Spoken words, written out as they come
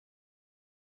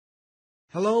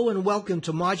Hello and welcome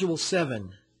to Module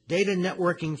 7, Data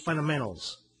Networking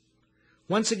Fundamentals.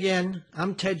 Once again,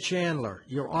 I'm Ted Chandler,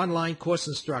 your online course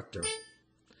instructor.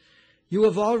 You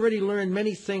have already learned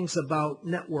many things about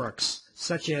networks,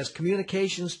 such as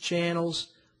communications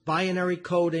channels, binary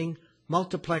coding,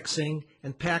 multiplexing,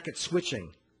 and packet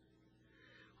switching.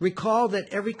 Recall that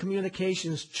every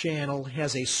communications channel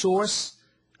has a source,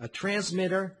 a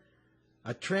transmitter,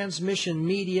 a transmission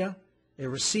media, a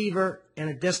receiver, and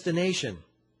a destination.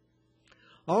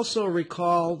 Also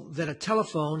recall that a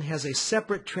telephone has a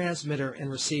separate transmitter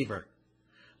and receiver,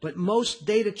 but most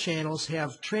data channels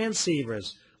have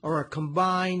transceivers or a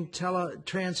combined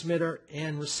transmitter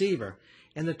and receiver,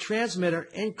 and the transmitter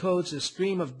encodes a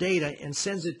stream of data and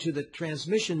sends it to the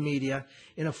transmission media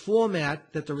in a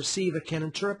format that the receiver can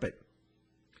interpret.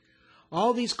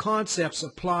 All these concepts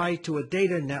apply to a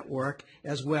data network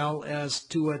as well as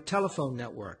to a telephone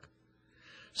network.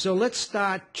 So let's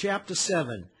start Chapter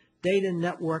 7, Data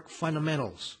Network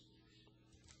Fundamentals.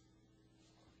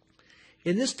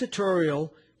 In this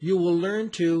tutorial, you will learn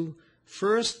to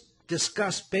first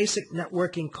discuss basic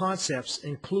networking concepts,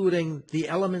 including the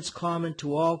elements common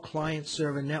to all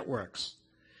client-server networks.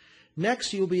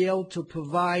 Next, you'll be able to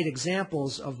provide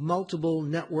examples of multiple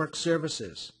network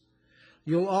services.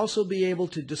 You'll also be able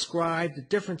to describe the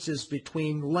differences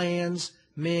between LANs,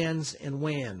 MANs, and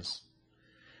WANs.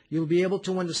 You'll be able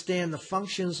to understand the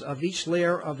functions of each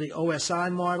layer of the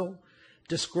OSI model,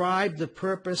 describe the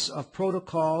purpose of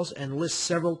protocols and list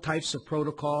several types of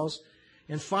protocols,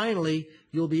 and finally,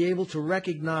 you'll be able to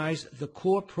recognize the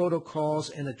core protocols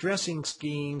and addressing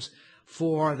schemes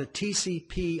for the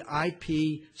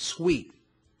TCP/IP suite.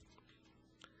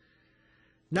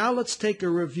 Now let's take a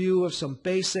review of some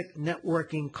basic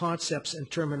networking concepts and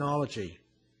terminology.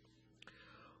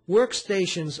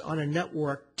 Workstations on a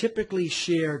network typically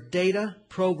share data,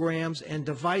 programs, and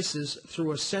devices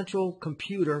through a central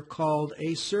computer called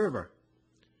a server.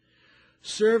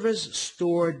 Servers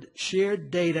stored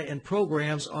shared data and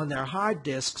programs on their hard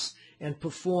disks and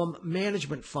perform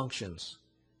management functions.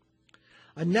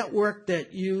 A network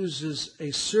that uses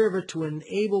a server to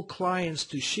enable clients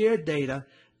to share data,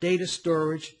 data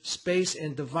storage, space,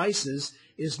 and devices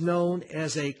is known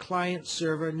as a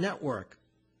client-server network.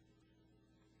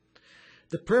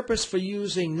 The purpose for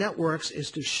using networks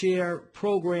is to share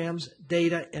programs,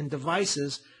 data, and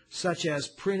devices such as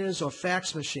printers or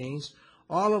fax machines,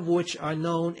 all of which are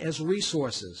known as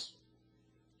resources.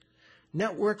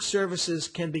 Network services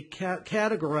can be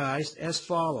categorized as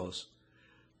follows: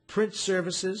 print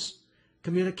services,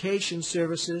 communication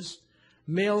services,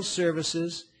 mail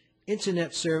services,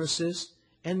 internet services,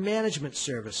 and management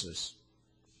services.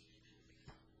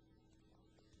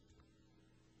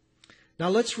 Now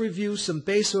let's review some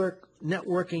basic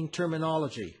networking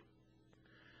terminology.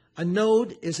 A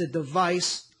node is a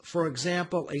device, for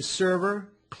example, a server,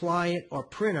 client, or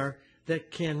printer that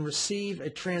can receive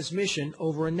a transmission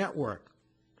over a network.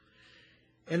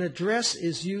 An address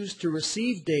is used to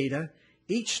receive data.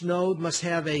 Each node must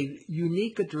have a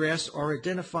unique address or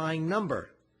identifying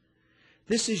number.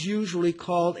 This is usually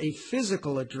called a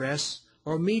physical address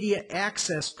or media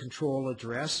access control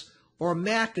address, or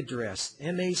MAC address,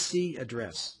 MAC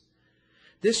address.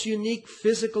 This unique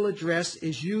physical address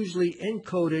is usually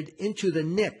encoded into the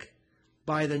NIC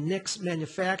by the NIC's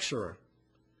manufacturer.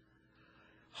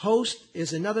 Host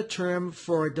is another term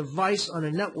for a device on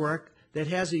a network that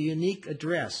has a unique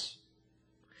address.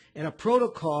 And a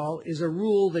protocol is a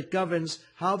rule that governs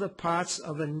how the parts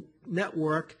of a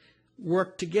network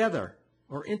work together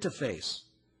or interface.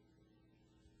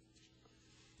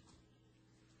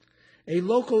 A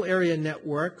local area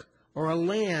network, or a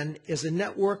LAN, is a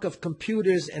network of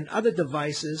computers and other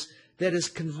devices that is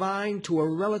confined to a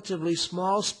relatively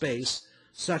small space,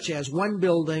 such as one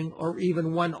building or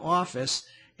even one office,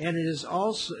 and it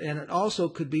also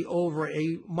could be over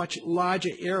a much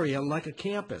larger area like a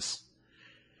campus.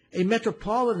 A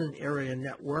metropolitan area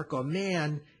network, or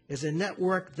MAN, is a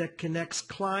network that connects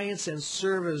clients and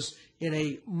servers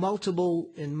in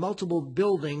multiple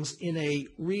buildings in a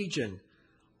region,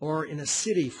 or in a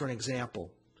city, for an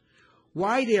example.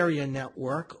 Wide area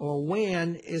network, or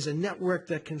WAN, is a network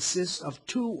that consists of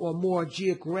two or more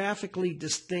geographically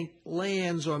distinct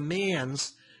LANs or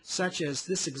MANs, such as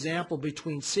this example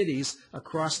between cities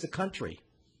across the country.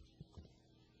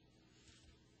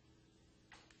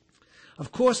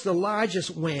 Of course, the largest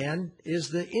WAN is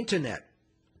the Internet.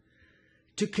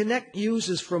 To connect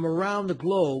users from around the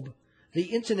globe, the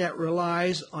Internet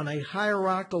relies on a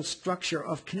hierarchical structure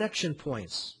of connection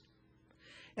points.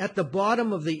 At the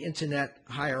bottom of the Internet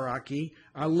hierarchy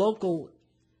are local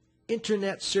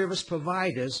Internet service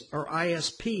providers, or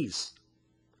ISPs.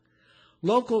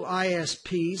 Local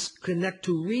ISPs connect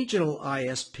to regional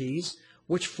ISPs,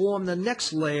 which form the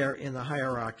next layer in the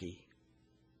hierarchy.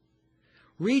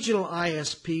 Regional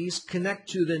ISPs connect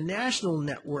to the national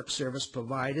network service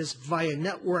providers via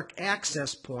network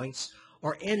access points,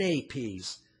 or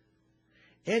NAPs.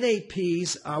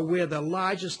 NAPs are where the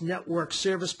largest network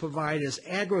service providers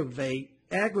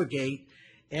aggregate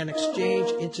and exchange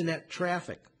Internet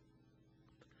traffic.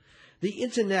 The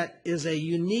Internet is a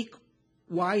unique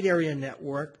wide area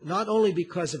network, not only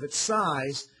because of its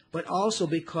size, but also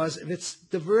because of its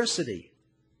diversity.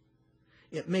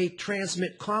 It may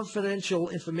transmit confidential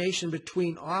information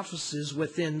between offices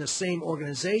within the same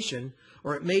organization,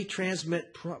 or it may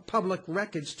transmit public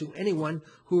records to anyone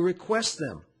who requests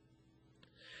them.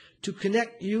 To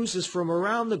connect users from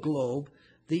around the globe,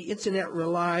 the Internet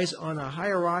relies on a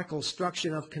hierarchical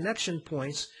structure of connection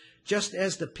points, just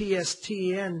as the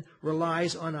PSTN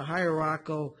relies on a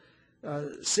hierarchical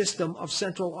system of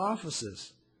central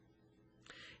offices.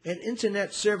 An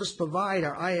Internet service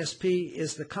provider, ISP,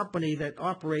 is the company that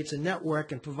operates a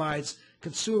network and provides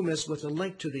consumers with a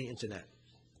link to the Internet.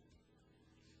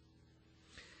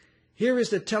 Here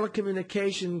is the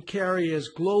telecommunication carrier's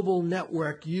global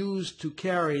network used to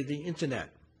carry the Internet.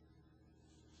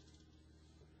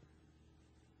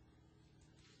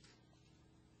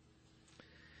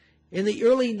 In the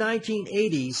early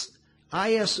 1980s,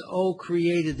 ISO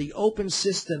created the Open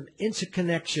System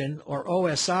Interconnection, or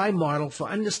OSI, model for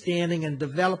understanding and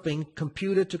developing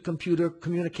computer-to-computer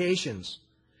communications.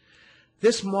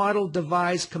 This model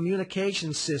divides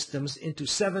communication systems into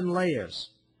 7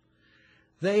 layers.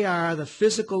 They are the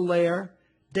physical layer,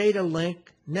 data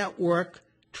link, network,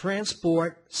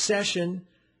 transport, session,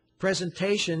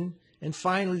 presentation, and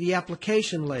finally the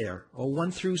application layer, or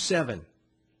 1 through 7.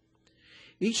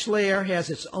 Each layer has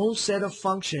its own set of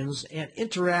functions and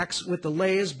interacts with the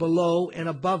layers below and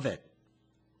above it.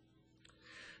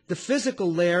 The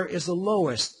physical layer is the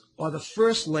lowest, or the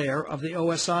first layer of the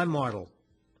OSI model.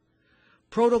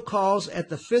 Protocols at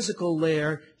the physical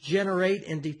layer generate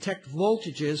and detect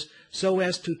voltages so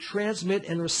as to transmit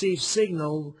and receive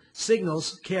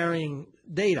signals carrying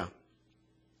data.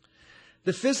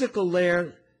 The physical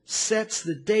layer sets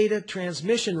the data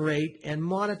transmission rate and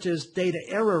monitors data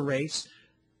error rates,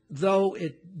 though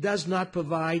it does not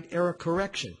provide error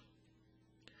correction.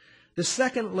 The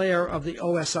second layer of the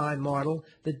OSI model,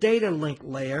 the data link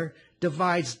layer,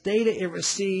 divides data it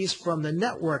receives from the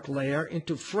network layer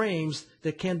into frames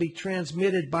that can be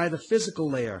transmitted by the physical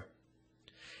layer.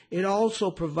 It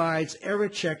also provides error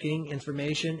checking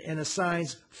information and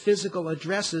assigns physical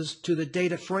addresses to the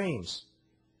data frames.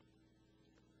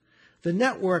 The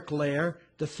network layer,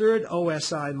 the third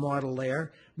OSI model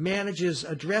layer, manages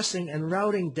addressing and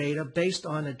routing data based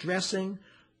on addressing,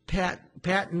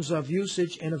 patterns of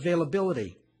usage, and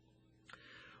availability.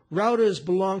 Routers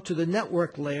belong to the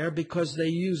network layer because they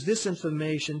use this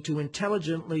information to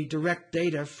intelligently direct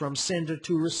data from sender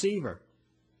to receiver.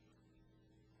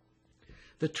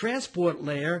 The transport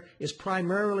layer is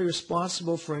primarily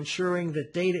responsible for ensuring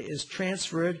that data is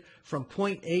transferred from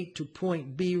point A to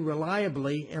point B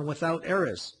reliably and without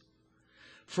errors.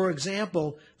 For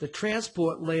example, the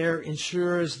transport layer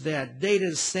ensures that data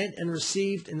is sent and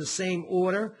received in the same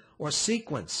order or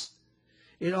sequence.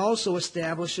 It also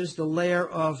establishes the layer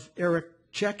of error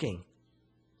checking.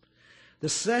 The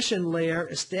session layer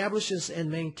establishes and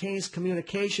maintains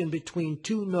communication between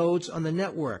 2 nodes on the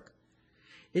network.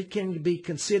 It can be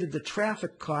considered the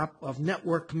traffic cop of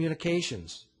network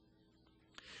communications.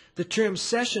 The term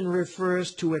session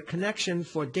refers to a connection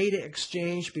for data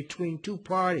exchange between 2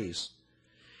 parties.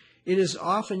 It is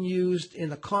often used in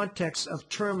the context of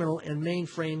terminal and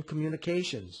mainframe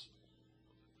communications.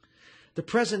 The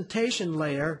presentation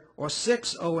layer, or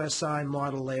 6th OSI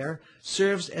model layer,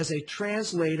 serves as a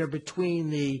translator between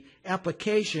the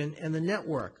application and the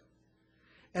network.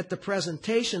 At the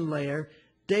presentation layer,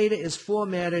 data is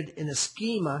formatted in a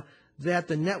schema that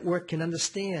the network can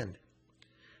understand.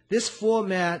 This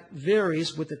format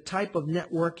varies with the type of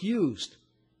network used.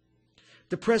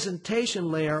 The presentation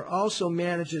layer also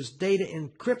manages data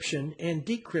encryption and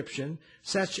decryption,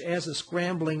 such as the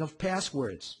scrambling of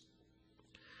passwords.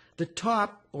 The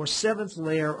top, or 7th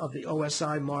layer of the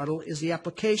OSI model is the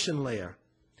application layer.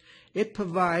 It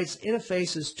provides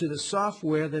interfaces to the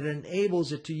software that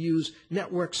enables it to use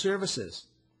network services.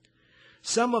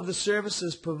 Some of the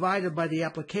services provided by the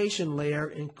application layer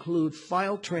include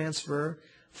file transfer,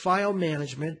 file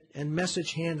management, and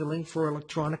message handling for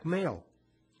electronic mail.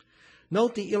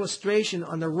 Note the illustration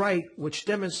on the right, which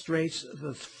demonstrates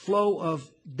the flow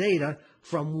of data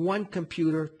from one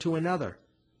computer to another.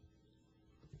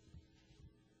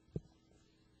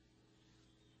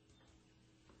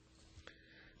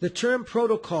 The term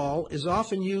protocol is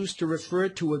often used to refer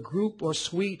to a group or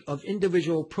suite of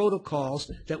individual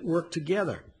protocols that work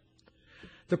together.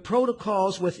 The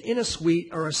protocols within a suite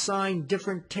are assigned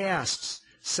different tasks,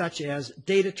 such as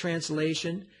data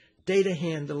translation, data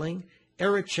handling,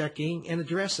 error checking, and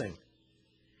addressing.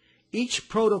 Each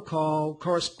protocol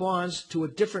corresponds to a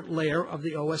different layer of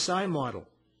the OSI model.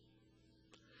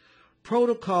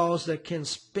 Protocols that can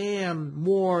span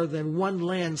more than one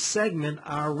LAN segment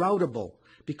are routable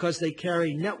because they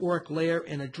carry network layer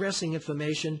and addressing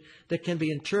information that can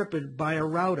be interpreted by a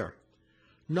router.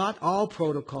 Not all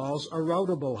protocols are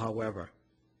routable, however.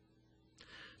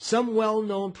 Some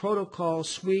well-known protocol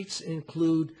suites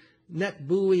include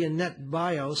NetBEUI and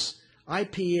NetBIOS,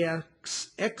 IPX,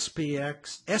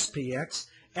 XPX, SPX,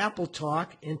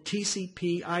 AppleTalk, and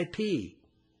TCP/IP.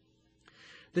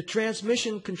 The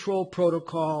Transmission Control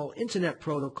Protocol, Internet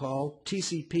Protocol,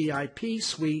 TCP/IP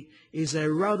suite is a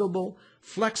routable,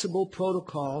 flexible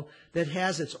protocol that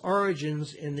has its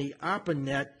origins in the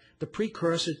ARPANET, the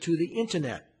precursor to the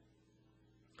Internet.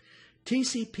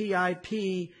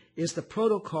 TCP/IP is the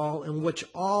protocol in which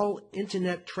all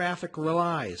Internet traffic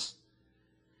relies.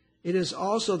 It is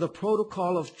also the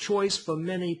protocol of choice for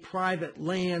many private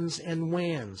LANs and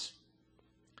WANs.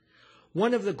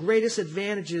 One of the greatest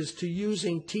advantages to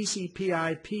using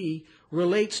TCP/IP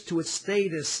relates to its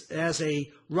status as a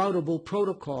routable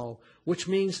protocol, which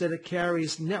means that it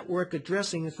carries network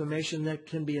addressing information that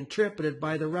can be interpreted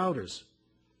by the routers.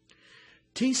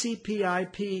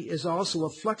 TCP/IP is also a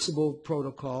flexible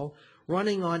protocol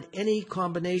running on any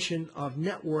combination of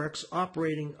network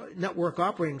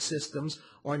operating systems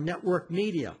or network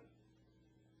media.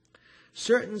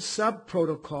 Certain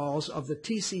sub-protocols of the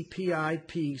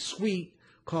TCP/IP suite,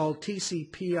 called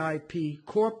TCP/IP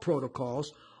core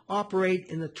protocols, operate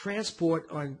in the transport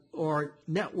or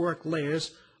network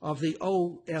layers of the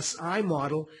OSI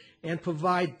model and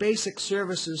provide basic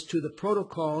services to the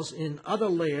protocols in other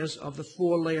layers of the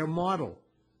four-layer model.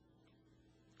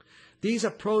 These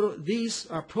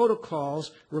are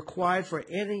protocols required for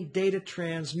any data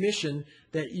transmission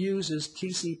that uses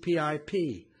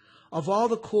TCP/IP. Of all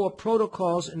the core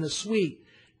protocols in the suite,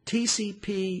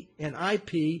 TCP and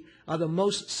IP are the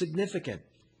most significant.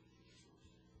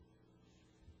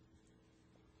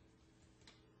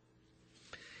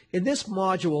 In this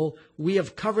module, we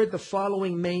have covered the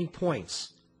following main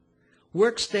points.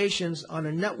 Workstations on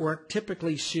a network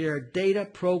typically share data,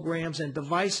 programs, and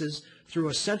devices through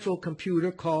a central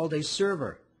computer called a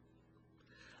server.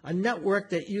 A network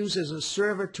that uses a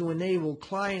server to enable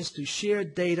clients to share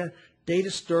data,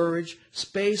 data storage,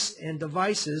 space, and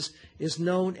devices is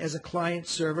known as a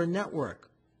client-server network.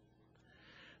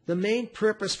 The main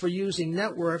purpose for using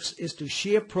networks is to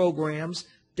share programs,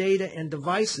 data, and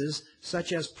devices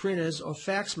such as printers or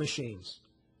fax machines.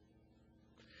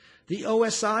 The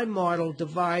OSI model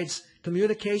divides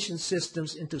communication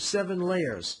systems into 7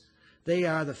 layers. They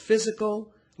are the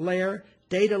physical layer,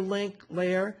 data link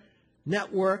layer,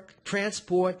 network,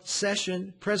 transport,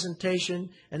 session,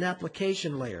 presentation, and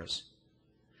application layers.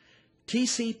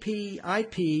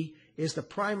 TCP/IP is the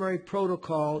primary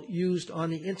protocol used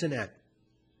on the Internet.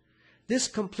 This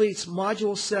completes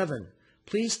Module 7.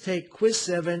 Please take Quiz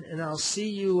 7, and I'll see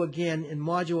you again in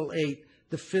Module 8,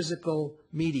 the physical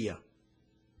media.